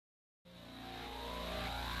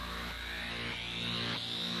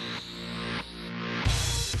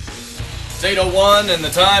It's 8:01 and the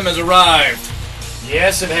time has arrived.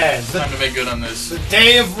 Yes, it has. Time to make good on this. The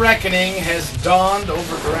day of reckoning has dawned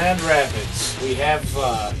over Grand Rapids. We have,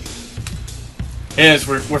 Yes,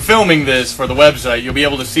 we're filming this for the website. You'll be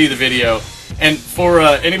able to see the video. And for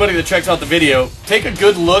anybody that checks out the video, take a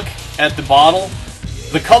good look at the bottle.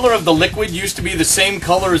 The color of the liquid used to be the same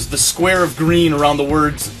color as the square of green around the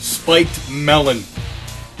words spiked melon.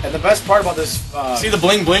 And the best part about this... see the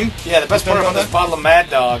bling bling? Yeah, the best part about this bottle of Mad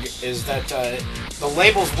Dog is that the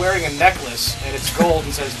label's wearing a necklace and it's gold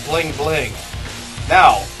and says bling bling.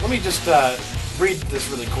 Now, let me just read this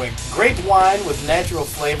really quick. Great wine with natural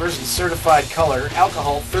flavors and certified color.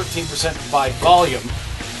 Alcohol 13% by volume.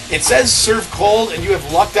 It says serve cold, and you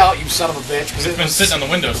have lucked out, you son of a bitch. Because it's been sitting on the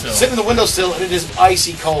windowsill. Sitting on the windowsill, and it is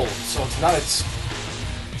icy cold. So it's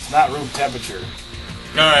not room temperature.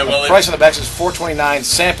 All right. Well, the price on the back is $4.29.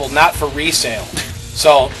 Sample, not for resale.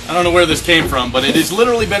 So I don't know where this came from, but it has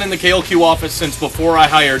literally been in the KLQ office since before I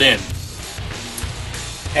hired in.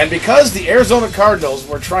 And because the Arizona Cardinals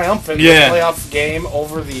were triumphant in the playoff game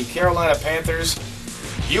over the Carolina Panthers,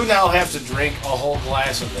 you now have to drink a whole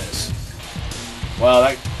glass of this.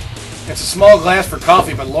 Well, it's a small glass for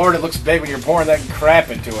coffee, but Lord, it looks big when you're pouring that crap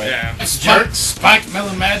into it. Yeah. It's spiked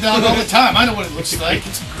melon Mad Dog all the time. I know what it looks like.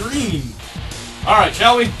 It's green. All right,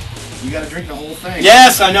 shall we? You got to drink the whole thing.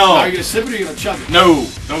 Yes, I know. Are you going to sip it or are you going to chug it? No,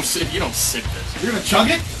 don't sip. You don't sip this. You're going to chug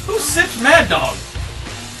it? Who sips Mad Dog?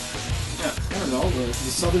 Yeah, I don't know, the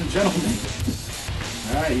southern gentleman.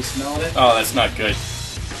 All right, you smelled it? Oh, that's not good.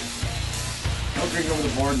 Don't drink over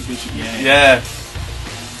the board in case you get it. Yeah.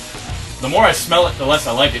 The more I smell it, the less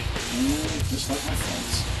I like it. Just like my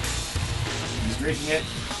friends. He's drinking it.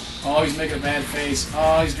 Oh, he's making a bad face.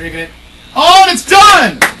 Oh, he's drinking it. Oh, and it's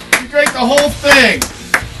done! You drank the whole thing.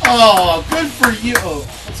 Oh, good for you. Oh,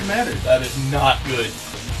 what's the matter? That is not good.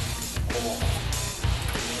 Oh.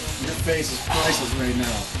 Your face is priceless right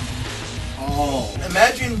now. Oh.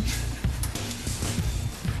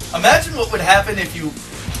 Imagine what would happen if you...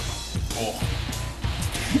 Oh.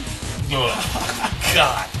 Ugh.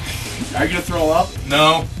 God. Are you going to throw up?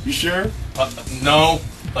 No. You sure? No.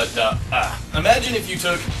 But, imagine if you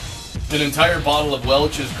took an entire bottle of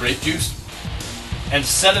Welch's grape juice and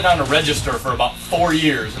set it on a register for about 4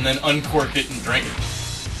 years and then uncorked it and drank it.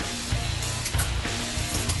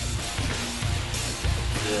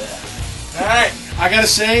 All right. I got to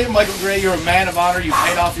say, Michael Gray, you're a man of honor. You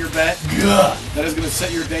paid off your bet. Ugh. That is going to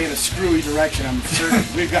set your day in a screwy direction. I'm certain.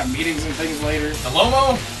 We've got meetings and things later.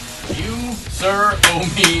 Lomo, you, sir, owe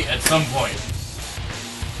me at some point.